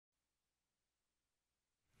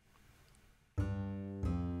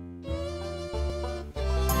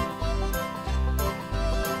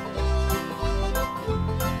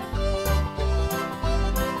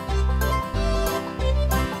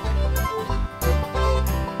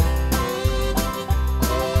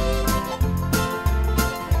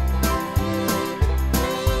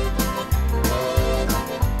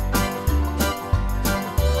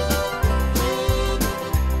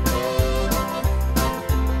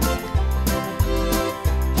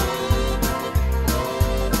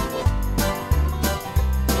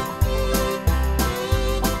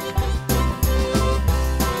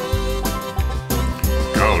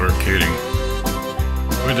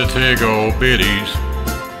big old Bitties.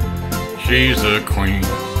 She's the queen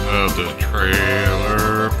of the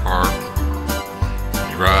trailer park.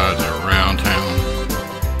 She rides around town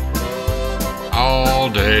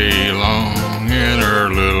all day long in her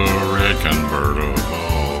little red convertible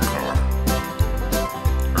car.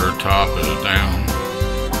 Her top is down,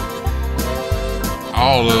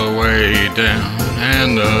 all the way down,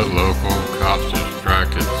 and the local cops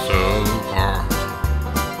distracted so far.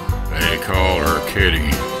 They call her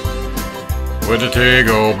Kitty with the big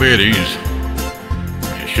old Bitties.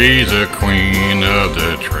 She's the queen of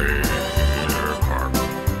the trailer park.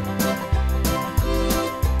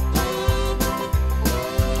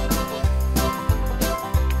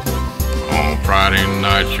 On Friday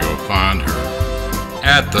night you'll find her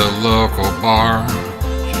at the local bar.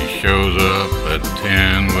 She shows up at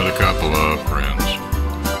 10 with a couple of friends.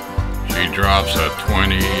 She drops a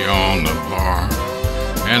 20 on the bar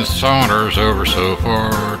and saunters over so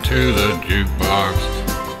far to the jukebox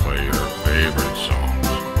to play her favorite songs.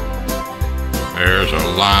 There's a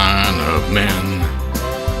line of men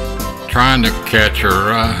trying to catch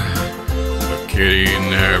her eye, but Kitty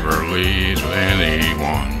never leaves with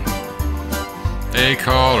anyone. They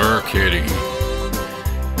call her Kitty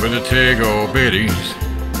with the big old Bitties.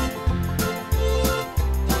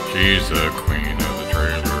 She's the queen of the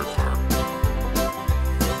trailer park.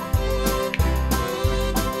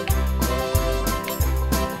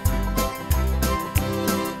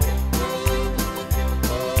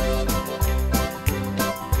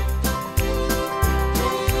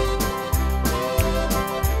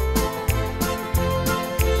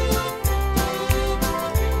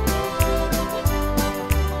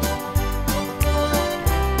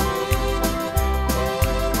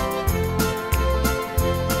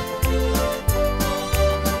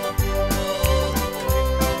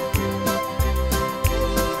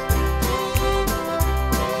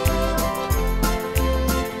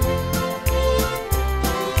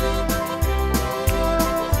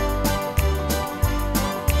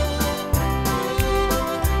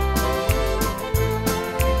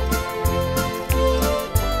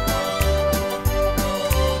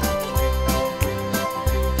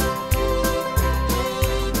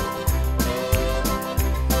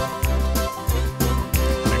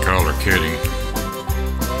 Kitty,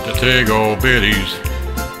 the big old Bitties.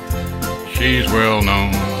 She's well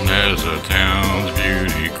known as the town's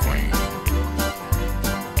beauty queen.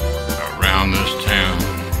 Around this town,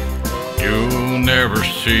 you'll never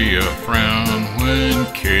see a frown when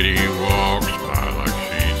Kitty walks by like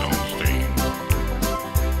she's on steam.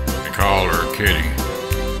 They call her Kitty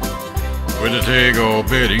with the big old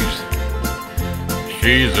Bitties.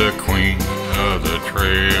 She's the queen of the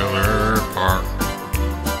trailer park.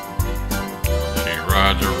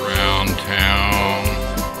 Rides around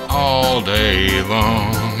town all day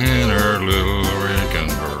long in her little red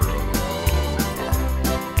convertible car.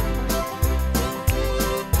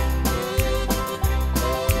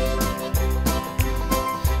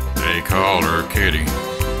 They call her Kitty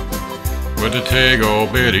with the big old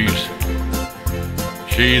Bitties.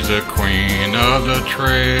 She's the queen of the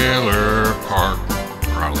trailer park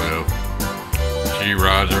where I live. She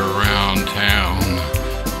rides around town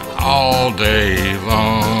all day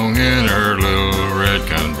long in her little red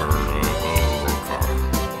convertible car.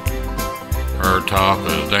 Her top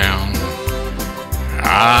is down,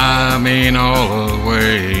 I mean all the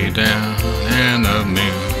way down, and the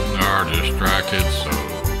men are distracted so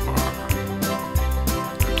far.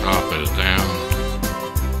 Her top is down,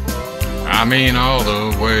 I mean all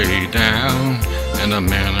the way down, and the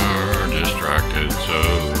men are distracted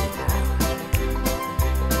so